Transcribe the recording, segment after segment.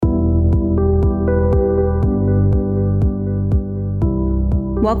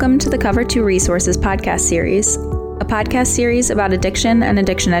Welcome to the Cover 2 Resources podcast series, a podcast series about addiction and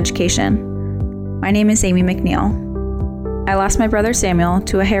addiction education. My name is Amy McNeil. I lost my brother Samuel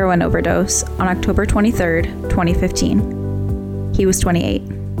to a heroin overdose on October 23rd, 2015. He was 28.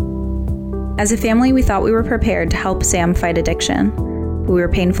 As a family, we thought we were prepared to help Sam fight addiction, but we were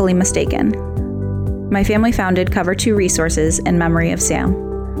painfully mistaken. My family founded Cover 2 Resources in memory of Sam.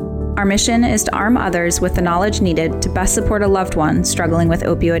 Our mission is to arm others with the knowledge needed to best support a loved one struggling with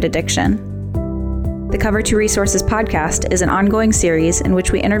opioid addiction. The Cover 2 Resources podcast is an ongoing series in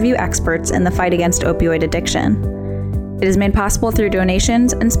which we interview experts in the fight against opioid addiction. It is made possible through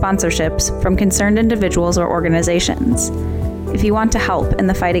donations and sponsorships from concerned individuals or organizations. If you want to help in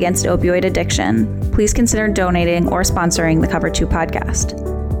the fight against opioid addiction, please consider donating or sponsoring the Cover 2 podcast.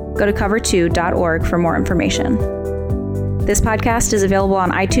 Go to cover2.org for more information. This podcast is available on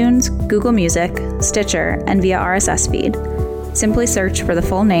iTunes, Google Music, Stitcher, and via RSS feed. Simply search for the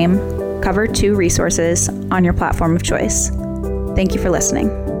full name, Cover 2 Resources, on your platform of choice. Thank you for listening.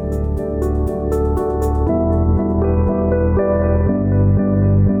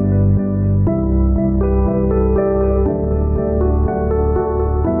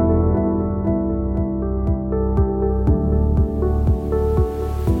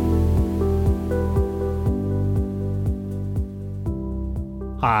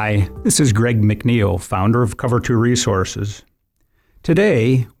 Hi, this is Greg McNeil, founder of Cover 2 Resources.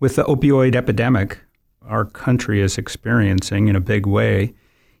 Today, with the opioid epidemic our country is experiencing in a big way,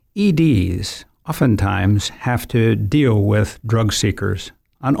 EDs oftentimes have to deal with drug seekers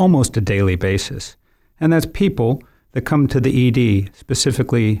on almost a daily basis. And that's people that come to the ED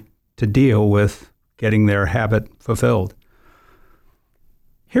specifically to deal with getting their habit fulfilled.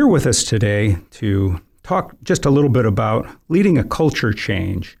 Here with us today to talk just a little bit about leading a culture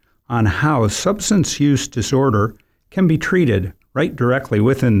change on how substance use disorder can be treated right directly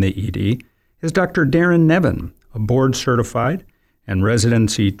within the ED is Dr. Darren Nevin, a board-certified and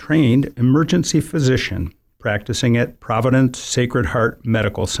residency-trained emergency physician practicing at Providence Sacred Heart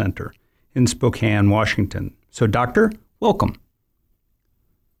Medical Center in Spokane, Washington. So, Doctor, welcome.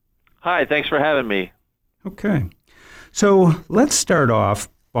 Hi, thanks for having me. Okay. So let's start off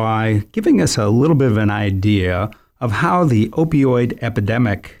by giving us a little bit of an idea of how the opioid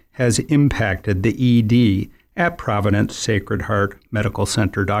epidemic has impacted the ED at Providence Sacred Heart Medical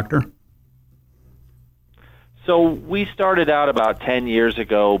Center, Doctor. So we started out about 10 years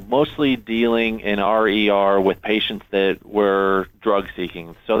ago, mostly dealing in our ER with patients that were drug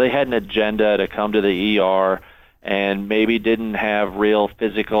seeking. So they had an agenda to come to the ER and maybe didn't have real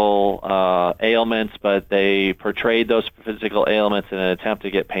physical ailments, but they portrayed those physical ailments in an attempt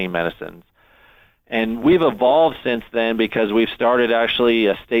to get pain medicines. And we've evolved since then because we've started actually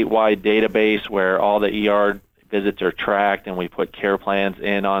a statewide database where all the ER visits are tracked, and we put care plans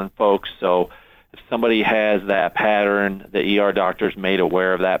in on folks. So if somebody has that pattern, the ER doctor's made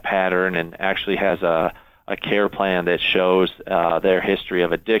aware of that pattern and actually has a care plan that shows their history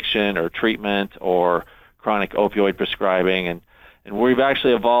of addiction or treatment or chronic opioid prescribing, and we've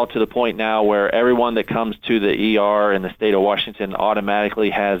actually evolved to the point now where everyone that comes to the ER in the state of Washington automatically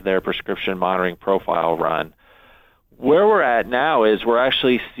has their prescription monitoring profile run. Where we're at now is we're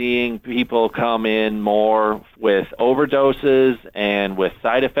actually seeing people come in more with overdoses and with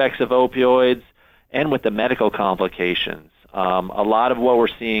side effects of opioids and with the medical complications. A lot of what we're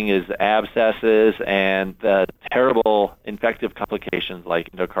seeing is abscesses and the terrible infective complications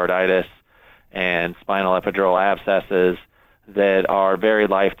like endocarditis and spinal epidural abscesses that are very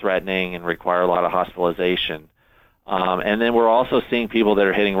life-threatening and require a lot of hospitalization. And then we're also seeing people that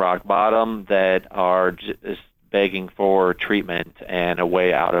are hitting rock bottom that are just begging for treatment and a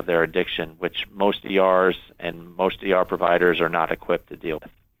way out of their addiction, which most ERs and most ER providers are not equipped to deal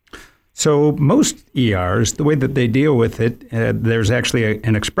with. So most ERs, the way that they deal with it, there's actually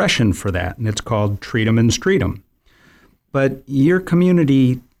an expression for that, and it's called treat 'em and street 'em. But your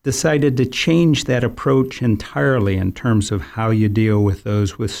community decided to change that approach entirely in terms of how you deal with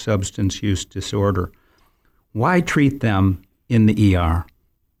those with substance use disorder. Why treat them in the ER?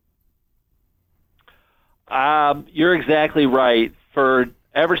 You're exactly right.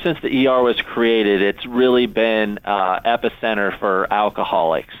 Ever since the ER was created, it's really been epicenter for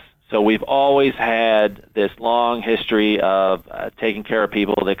alcoholics. So we've always had this long history of taking care of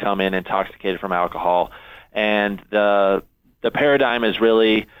people that come in intoxicated from alcohol, and the paradigm is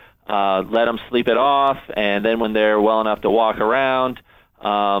really let them sleep it off, and then when they're well enough to walk around,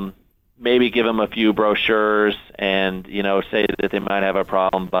 maybe give them a few brochures and say that they might have a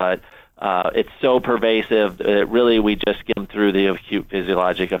problem, but it's so pervasive that really we just get them through the acute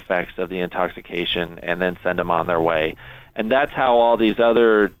physiologic effects of the intoxication and then send them on their way. And that's how all these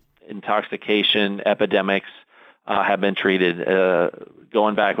other intoxication epidemics have been treated.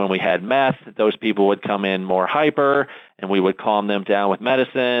 Going back when we had meth, those people would come in more hyper, and we would calm them down with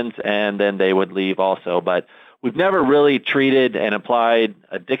medicines, and then they would leave also. But we've never really treated and applied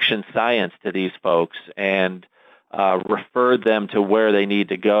addiction science to these folks and referred them to where they need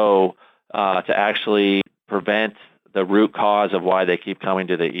to go to actually prevent the root cause of why they keep coming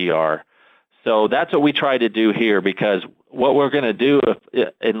to the ER. So that's what we try to do here, because what we're going to do,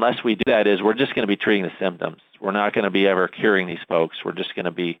 unless we do that, is we're just going to be treating the symptoms. We're not going to be ever curing these folks. We're just going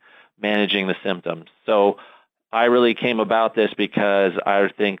to be managing the symptoms. So I really came about this because I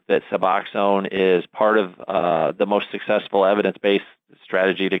think that Suboxone is part of the most successful evidence-based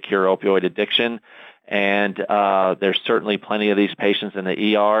strategy to cure opioid addiction. And there's certainly plenty of these patients in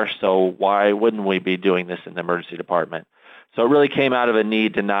the ER, so why wouldn't we be doing this in the emergency department? So it really came out of a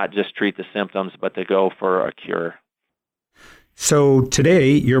need to not just treat the symptoms, but to go for a cure. So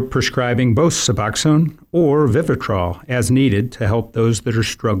today you're prescribing both Suboxone or Vivitrol as needed to help those that are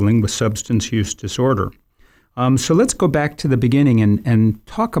struggling with substance use disorder. So let's go back to the beginning and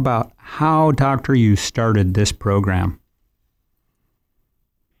talk about how, Doctor, you started this program.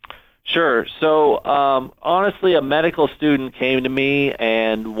 Sure. So honestly, a medical student came to me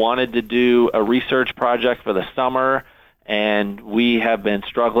and wanted to do a research project for the summer, and we have been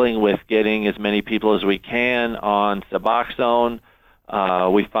struggling with getting as many people as we can on Suboxone.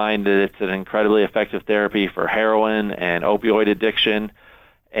 We find that it's an incredibly effective therapy for heroin and opioid addiction,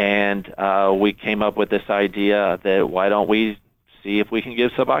 and we came up with this idea that why don't we see if we can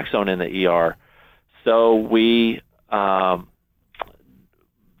give Suboxone in the ER. So we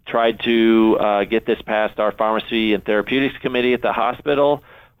tried to get this past our pharmacy and therapeutics committee at the hospital,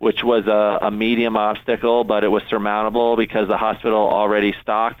 which was a medium obstacle, but it was surmountable because the hospital already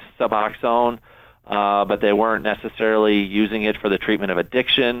stocked Suboxone, but they weren't necessarily using it for the treatment of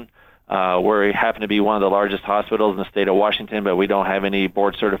addiction. We happen to be one of the largest hospitals in the state of Washington, but we don't have any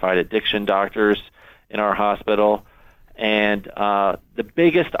board-certified addiction doctors in our hospital. And the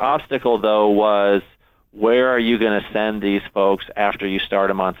biggest obstacle, though, was where are you going to send these folks after you start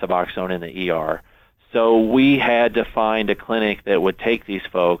them on Suboxone in the ER? So we had to find a clinic that would take these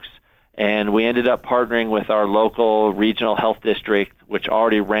folks, and we ended up partnering with our local regional health district, which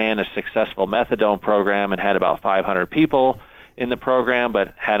already ran a successful methadone program and had about 500 people in the program,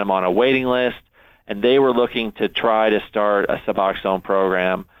 but had them on a waiting list, and they were looking to try to start a Suboxone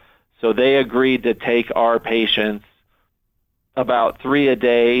program. So they agreed to take our patients, about 3 a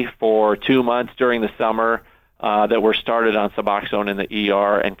day for 2 months during the summer that were started on Suboxone in the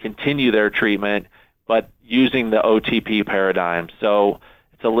ER, and continue their treatment, but using the OTP paradigm. So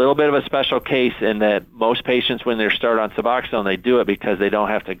it's a little bit of a special case in that most patients, when they're started on Suboxone, they do it because they don't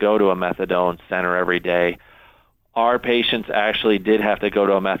have to go to a methadone center every day. Our patients actually did have to go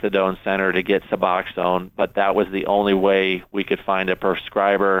to a methadone center to get Suboxone, but that was the only way we could find a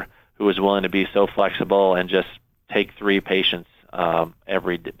prescriber who was willing to be so flexible and just take 3 patients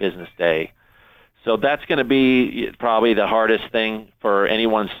every business day. So that's going to be probably the hardest thing for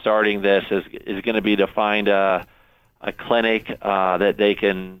anyone starting this is going to be to find a clinic that they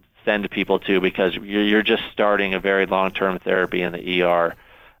can send people to, because you're just starting a very long-term therapy in the ER.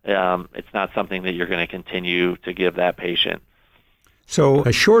 It's not something that you're going to continue to give that patient. So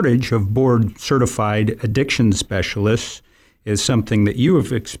a shortage of board-certified addiction specialists is something that you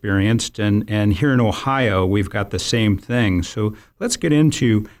have experienced, and here in Ohio, we've got the same thing. So let's get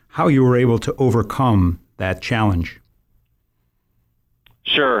into how you were able to overcome that challenge.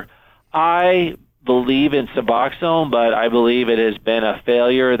 Sure. I believe in Suboxone, but I believe it has been a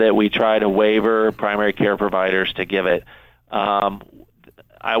failure that we try to waiver primary care providers to give it.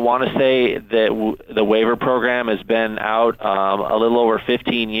 I want to say that the waiver program has been out a little over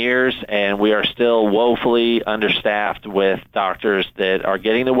 15 years, and we are still woefully understaffed with doctors that are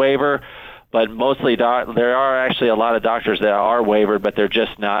getting the waiver. But mostly there are actually a lot of doctors that are waivered, but they're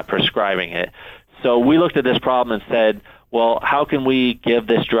just not prescribing it. So we looked at this problem and said, well, how can we give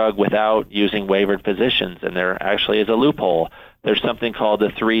this drug without using waivered physicians? And there actually is a loophole. There's something called the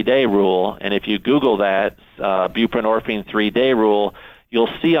 3-day rule, and if you Google that, buprenorphine 3-day rule,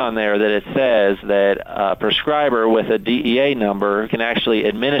 you'll see on there that it says that a prescriber with a DEA number can actually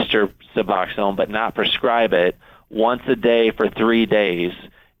administer Suboxone but not prescribe it once a day for 3 days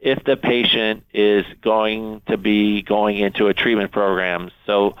if the patient is going to be going into a treatment program.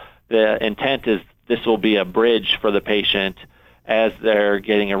 So the intent is this will be a bridge for the patient as they're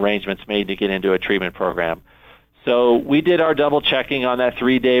getting arrangements made to get into a treatment program. So we did our double checking on that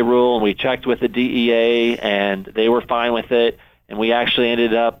 3-day rule, and we checked with the DEA, and they were fine with it. And we actually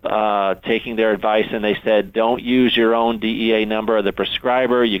ended up taking their advice, and they said, don't use your own DEA number of the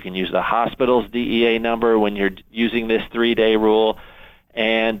prescriber. You can use the hospital's DEA number when you're using this 3-day rule.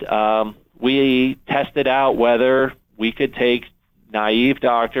 And we tested out whether we could take naive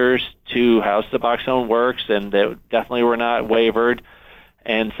doctors to how Suboxone works, and they definitely were not wavered,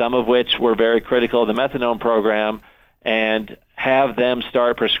 and some of which were very critical of the methadone program, and have them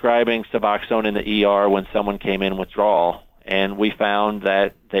start prescribing Suboxone in the ER when someone came in withdrawal. And we found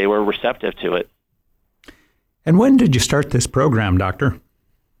that they were receptive to it. And when did you start this program, Doctor?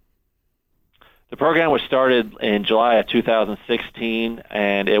 The program was started in July of 2016,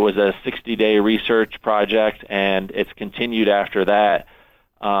 and it was a 60-day research project, and it's continued after that,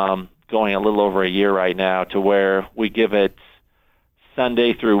 going a little over a year right now, to where we give it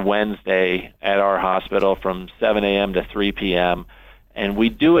Sunday through Wednesday at our hospital from 7 a.m. to 3 p.m., and we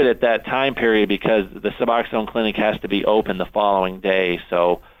do it at that time period because the Suboxone clinic has to be open the following day.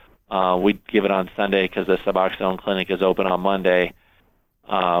 So we give it on Sunday because the Suboxone clinic is open on Monday.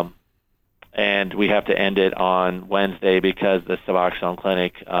 And we have to end it on Wednesday because the Suboxone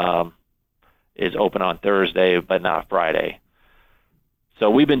clinic is open on Thursday but not Friday. So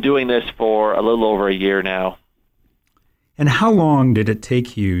we've been doing this for a little over a year now. And how long did it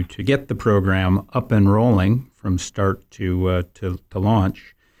take you to get the program up and rolling from start to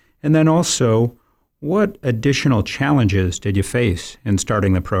launch? And then also, what additional challenges did you face in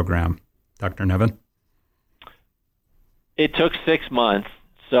starting the program, Dr. Nevin? It took 6 months.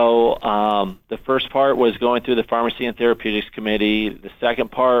 So the first part was going through the Pharmacy and Therapeutics Committee. The second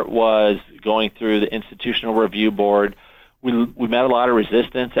part was going through the Institutional Review Board. We met a lot of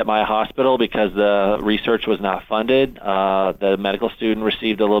resistance at my hospital because the research was not funded. The medical student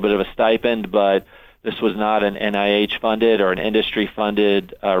received a little bit of a stipend, but this was not an NIH-funded or an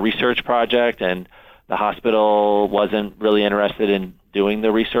industry-funded research project, and the hospital wasn't really interested in doing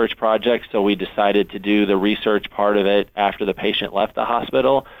the research project, so we decided to do the research part of it after the patient left the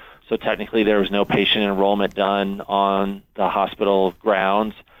hospital. So technically there was no patient enrollment done on the hospital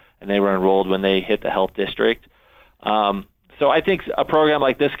grounds, and they were enrolled when they hit the health district. So I think a program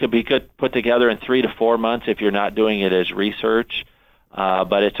like this could be put together in 3 to 4 months if you're not doing it as research.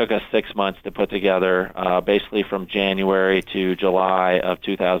 But it took us 6 months to put together, basically from January to July of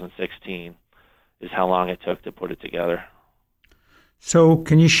 2016 is how long it took to put it together. So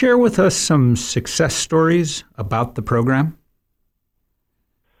can you share with us some success stories about the program?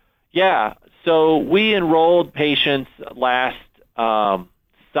 Yeah. So we enrolled patients last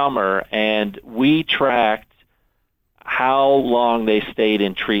summer, and we tracked how long they stayed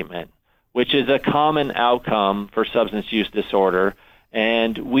in treatment, which is a common outcome for substance use disorder.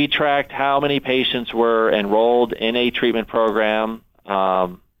 And we tracked how many patients were enrolled in a treatment program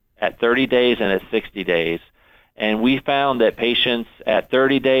at 30 days and at 60 days. And we found that patients at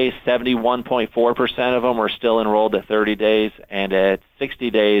 30 days, 71.4% of them were still enrolled at 30 days, and at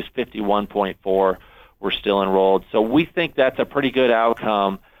 60 days, 51.4% were still enrolled. So we think that's a pretty good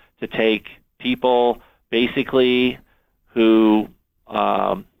outcome to take people basically who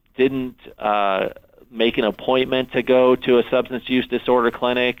didn't make an appointment to go to a substance use disorder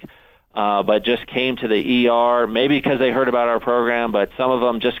clinic, but just came to the ER, maybe because they heard about our program, but some of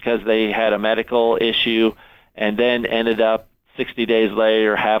them just because they had a medical issue, and then ended up 60 days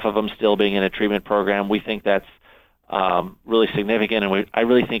later, half of them still being in a treatment program. We think that's really significant, and I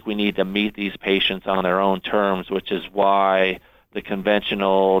really think we need to meet these patients on their own terms, which is why the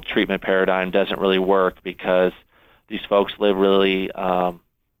conventional treatment paradigm doesn't really work, because these folks live really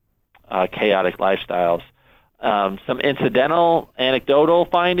chaotic lifestyles. Some incidental, anecdotal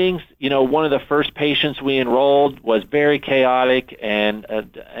findings. One of the first patients we enrolled was very chaotic and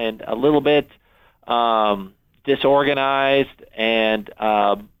a little bit disorganized, and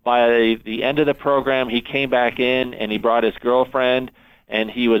by the end of the program, he came back in and he brought his girlfriend, and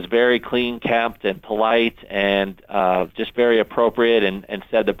he was very clean-kept and polite and just very appropriate, and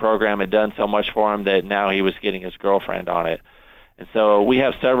said the program had done so much for him that now he was getting his girlfriend on it. And so we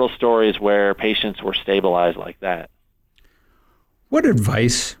have several stories where patients were stabilized like that. What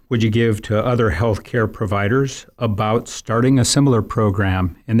advice would you give to other healthcare providers about starting a similar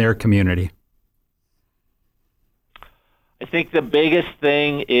program in their community? I think the biggest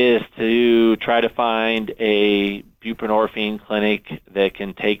thing is to try to find a buprenorphine clinic that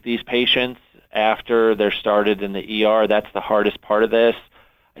can take these patients after they're started in the ER. That's the hardest part of this.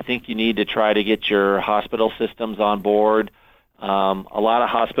 I think you need to try to get your hospital systems on board. A lot of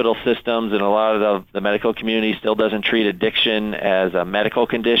hospital systems and a lot of the medical community still doesn't treat addiction as a medical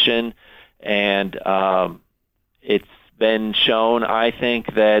condition, and it's been shown, I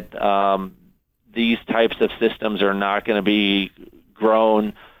think, that these types of systems are not going to be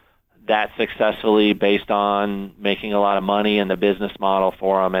grown that successfully based on making a lot of money and the business model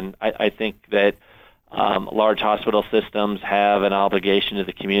for them. And I think that large hospital systems have an obligation to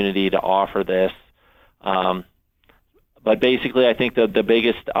the community to offer this. But basically, I think the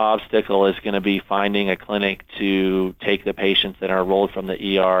biggest obstacle is going to be finding a clinic to take the patients that are enrolled from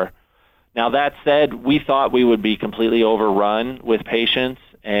the ER. Now, that said, we thought we would be completely overrun with patients,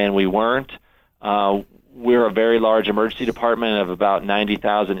 and we weren't. We're a very large emergency department of about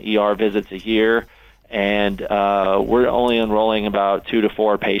 90,000 ER visits a year, and we're only enrolling about 2 to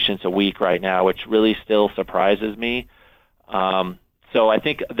 4 patients a week right now, which really still surprises me. So I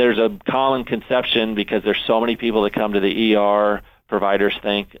think there's a common conception, because there's so many people that come to the ER, providers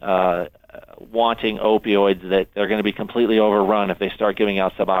think, wanting opioids, that they're going to be completely overrun if they start giving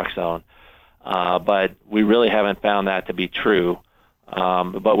out Suboxone. But we really haven't found that to be true.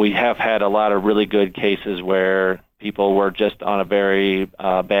 But we have had a lot of really good cases where people were just on a very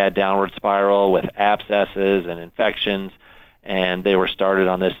bad downward spiral with abscesses and infections, and they were started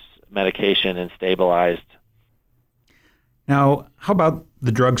on this medication and stabilized. Now, how about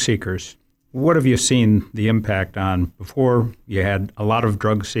the drug seekers? What have you seen the impact on? Before, you had a lot of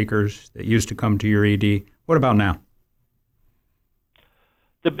drug seekers that used to come to your ED. What about now?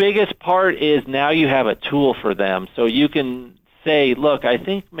 The biggest part is now you have a tool for them. So you can say, look, I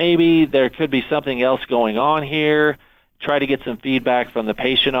think maybe there could be something else going on here. Try to get some feedback from the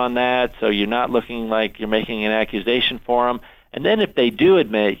patient on that, so you're not looking like you're making an accusation for them. And then if they do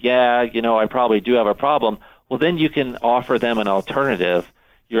admit, yeah, I probably do have a problem, well, then you can offer them an alternative.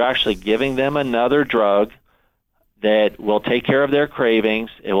 You're actually giving them another drug that will take care of their cravings.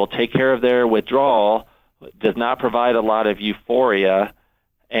 It will take care of their withdrawal, does not provide a lot of euphoria,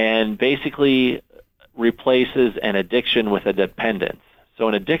 and basically replaces an addiction with a dependence. So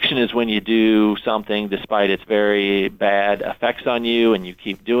an addiction is when you do something despite its very bad effects on you, and you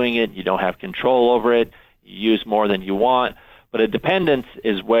keep doing it, you don't have control over it, you use more than you want. But a dependence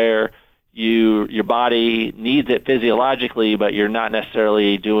is where your body needs it physiologically, but you're not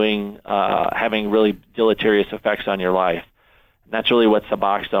necessarily having really deleterious effects on your life. And that's really what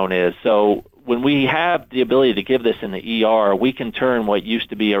Suboxone is. So when we have the ability to give this in the ER, we can turn what used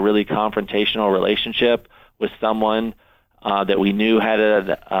to be a really confrontational relationship with someone that we knew had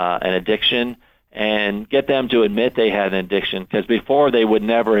an addiction, and get them to admit they had an addiction, because before they would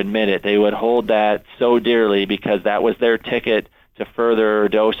never admit it. They would hold that so dearly because that was their ticket to further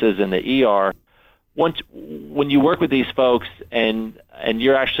doses in the ER. When you work with these folks and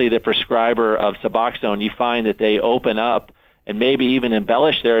you're actually the prescriber of Suboxone, you find that they open up and maybe even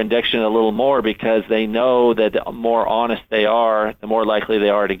embellish their addiction a little more, because they know that the more honest they are, the more likely they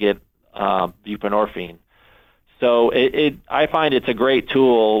are to get buprenorphine. So I find it's a great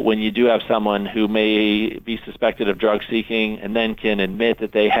tool when you do have someone who may be suspected of drug seeking and then can admit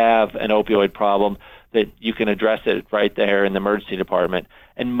that they have an opioid problem, that you can address it right there in the emergency department.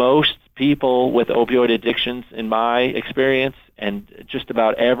 And most people with opioid addictions, in my experience, and just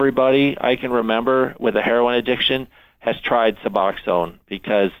about everybody I can remember with a heroin addiction, has tried Suboxone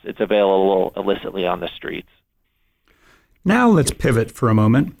because it's available illicitly on the streets. Now let's pivot for a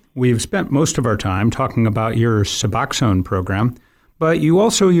moment. We've spent most of our time talking about your Suboxone program, but you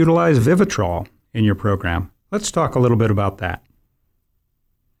also utilize Vivitrol in your program. Let's talk a little bit about that.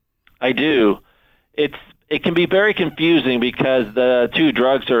 I do. It can be very confusing because the two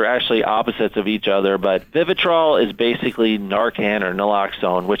drugs are actually opposites of each other, but Vivitrol is basically Narcan or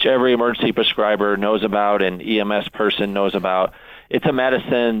naloxone, which every emergency prescriber knows about and EMS person knows about. It's a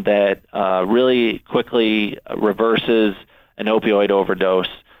medicine that really quickly reverses an opioid overdose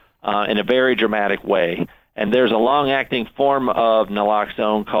in a very dramatic way. And there's a long-acting form of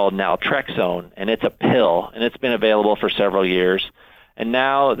naloxone called naltrexone, and it's a pill, and it's been available for several years. And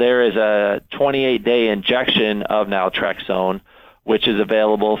now there is a 28-day injection of naltrexone, which is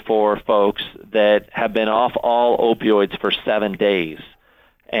available for folks that have been off all opioids for 7 days.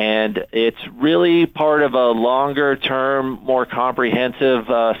 And it's really part of a longer-term, more comprehensive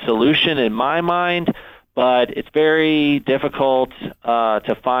solution in my mind, but it's very difficult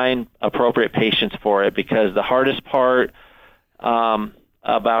to find appropriate patients for it, because the hardest part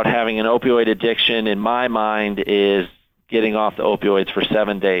about having an opioid addiction, in my mind, is getting off the opioids for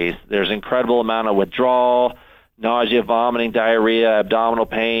 7 days. There's an incredible amount of withdrawal, nausea, vomiting, diarrhea, abdominal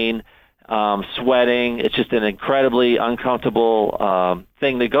pain, sweating. It's just an incredibly uncomfortable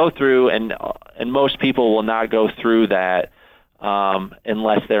thing to go through, and most people will not go through that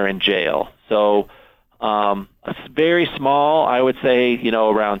unless they're in jail. So it's very small, I would say,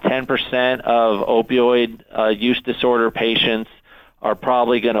 around 10% of opioid use disorder patients are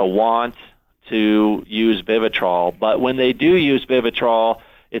probably going to want to use Vivitrol. But when they do use Vivitrol,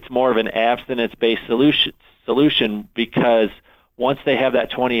 it's more of an abstinence-based solution because once they have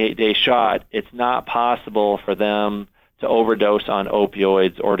that 28-day shot, it's not possible for them to overdose on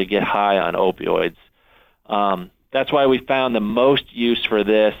opioids or to get high on opioids. That's why we found the most use for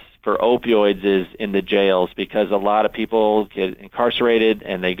this for opioids is in the jails, because a lot of people get incarcerated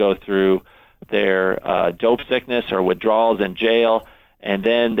and they go through their dope sickness or withdrawals in jail, and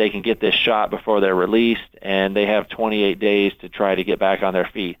then they can get this shot before they're released, and they have 28 days to try to get back on their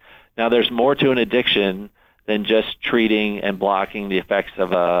feet. Now, there's more to an addiction than just treating and blocking the effects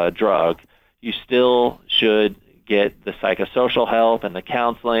of a drug. You still should get the psychosocial help and the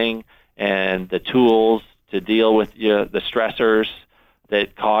counseling and the tools to deal with the stressors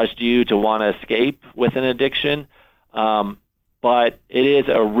that caused you to want to escape with an addiction. But it is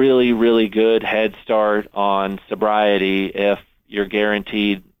a really, really good head start on sobriety if you're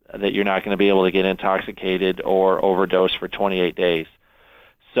guaranteed that you're not going to be able to get intoxicated or overdose for 28 days.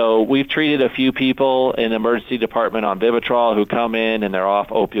 So we've treated a few people in the emergency department on Vivitrol who come in and they're off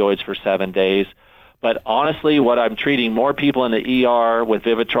opioids for 7 days. But honestly, what I'm treating more people in the ER with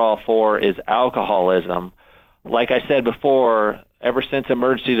Vivitrol for is alcoholism. Like I said before, ever since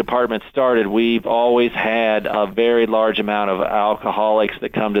emergency department started, we've always had a very large amount of alcoholics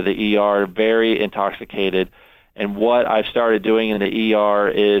that come to the ER, very intoxicated. And what I've started doing in the ER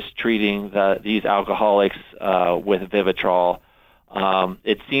is treating these alcoholics with Vivitrol.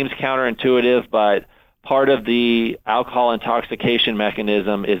 It seems counterintuitive, but part of the alcohol intoxication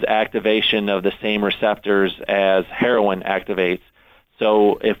mechanism is activation of the same receptors as heroin activates.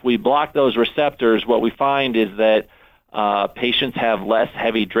 So if we block those receptors, what we find is that patients have less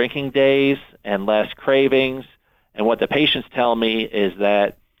heavy drinking days and less cravings. And what the patients tell me is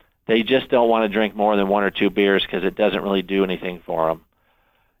that they just don't want to drink more than 1 or 2 beers because it doesn't really do anything for them.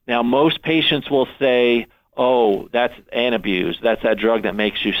 Now, most patients will say, oh, that's Antabuse. That's that drug that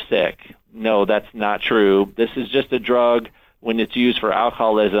makes you sick. No, that's not true. This is just a drug when it's used for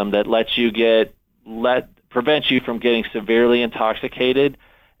alcoholism that prevents you from getting severely intoxicated.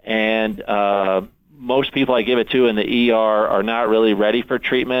 And most people I give it to in the ER are not really ready for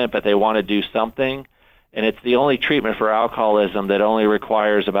treatment, but they want to do something. And it's the only treatment for alcoholism that only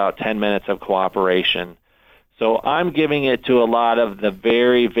requires about 10 minutes of cooperation. So I'm giving it to a lot of the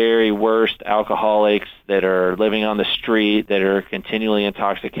very, very worst alcoholics that are living on the street, that are continually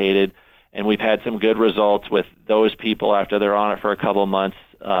intoxicated. And we've had some good results with those people after they're on it for a couple of months,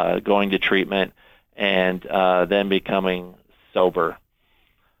 going to treatment and then becoming sober.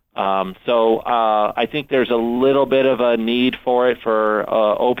 So I think there's a little bit of a need for it for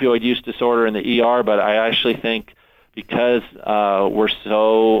opioid use disorder in the ER, but I actually think because we're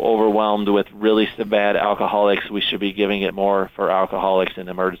so overwhelmed with really bad alcoholics, we should be giving it more for alcoholics in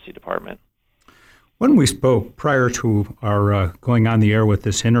the emergency department. When we spoke prior to our going on the air with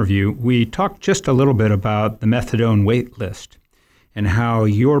this interview, we talked just a little bit about the methadone wait list and how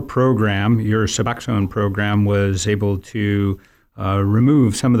your program, your Suboxone program, was able to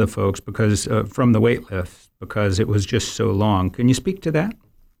remove some of the folks because from the wait list because it was just so long. Can you speak to that?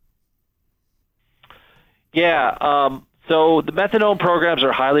 Yeah. So the methadone programs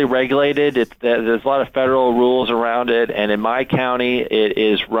are highly regulated. There's a lot of federal rules around it, and in my county, it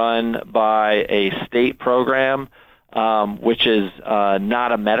is run by a state program, which is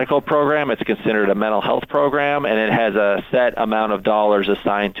not a medical program. It's considered a mental health program, and it has a set amount of dollars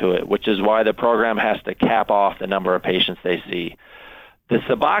assigned to it, which is why the program has to cap off the number of patients they see. The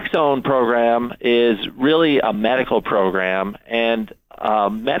Suboxone program is really a medical program, and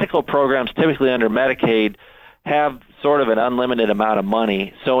medical programs typically under Medicaid have sort of an unlimited amount of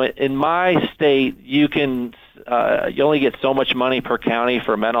money. So in my state, you only get so much money per county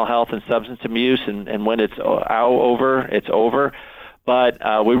for mental health and substance abuse, and when it's over, it's over.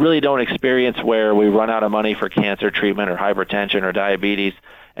 But we really don't experience where we run out of money for cancer treatment or hypertension or diabetes,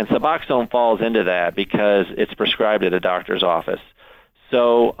 and Suboxone falls into that because it's prescribed at a doctor's office.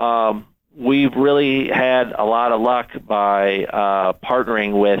 So we've really had a lot of luck by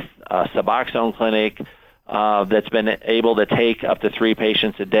partnering with a Suboxone clinic that's been able to take up to 3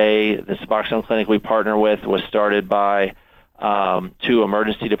 patients a day. The Suboxone clinic we partner with was started by 2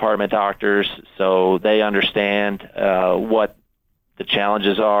 emergency department doctors, so they understand what the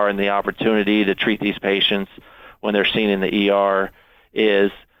challenges are and the opportunity to treat these patients when they're seen in the ER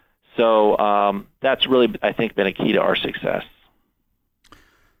is. So that's really, I think, been a key to our success.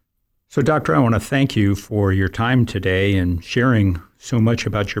 So, Doctor, I want to thank you for your time today and sharing so much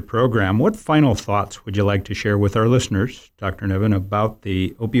about your program. What final thoughts would you like to share with our listeners, Dr. Niven, about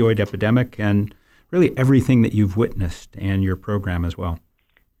the opioid epidemic and really everything that you've witnessed and your program as well?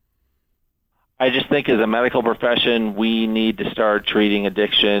 I just think as a medical profession, we need to start treating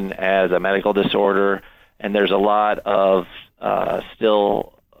addiction as a medical disorder, and there's a lot of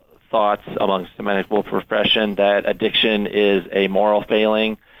still thoughts amongst the medical profession that addiction is a moral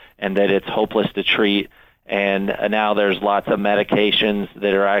failing and that it's hopeless to treat. And now there's lots of medications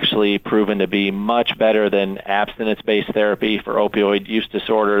that are actually proven to be much better than abstinence-based therapy for opioid use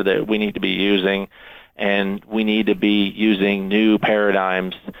disorder that we need to be using. And we need to be using new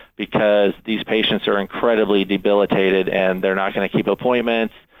paradigms because these patients are incredibly debilitated and they're not going to keep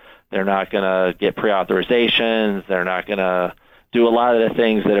appointments. They're not going to get pre-authorizations. They're not going to do a lot of the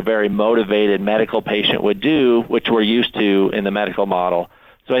things that a very motivated medical patient would do, which we're used to in the medical model.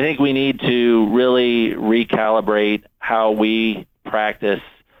 So I think we need to really recalibrate how we practice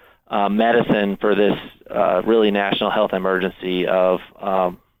medicine for this really national health emergency of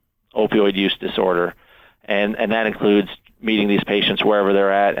opioid use disorder. And that includes meeting these patients wherever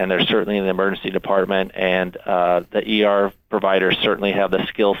they're at, and they're certainly in the emergency department, and the ER providers certainly have the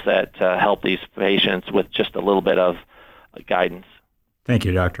skill set to help these patients with just a little bit of guidance. Thank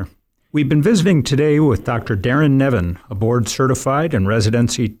you, Doctor. We've been visiting today with Dr. Darren Nevin, a board-certified and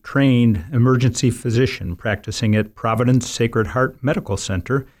residency-trained emergency physician practicing at Providence Sacred Heart Medical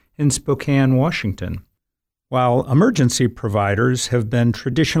Center in Spokane, Washington. While emergency providers have been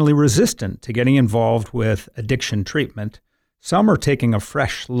traditionally resistant to getting involved with addiction treatment, some are taking a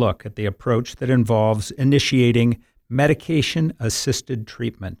fresh look at the approach that involves initiating medication-assisted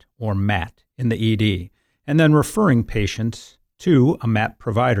treatment, or MAT, in the ED, and then referring patients to a MAT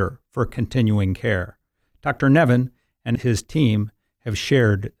provider for continuing care. Dr. Nevin and his team have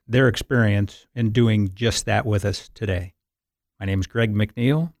shared their experience in doing just that with us today. My name is Greg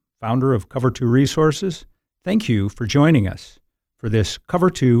McNeil, founder of Cover 2 Resources. Thank you for joining us for this Cover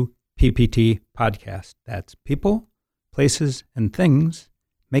 2 PPT podcast. That's people, places, and things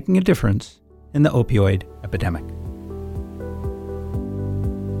making a difference in the opioid epidemic.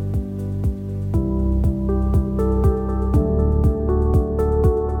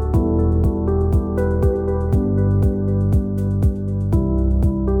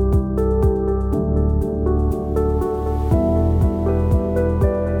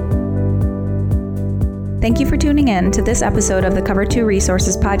 Thank you for tuning in to this episode of the Cover 2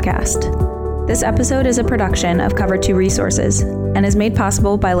 Resources podcast. This episode is a production of Cover 2 Resources and is made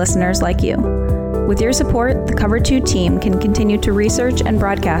possible by listeners like you. With your support, the Cover 2 team can continue to research and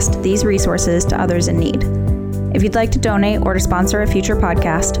broadcast these resources to others in need. If you'd like to donate or to sponsor a future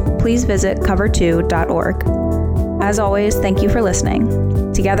podcast, please visit cover2.org. As always, thank you for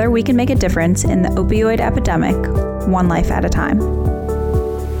listening. Together, we can make a difference in the opioid epidemic, one life at a time.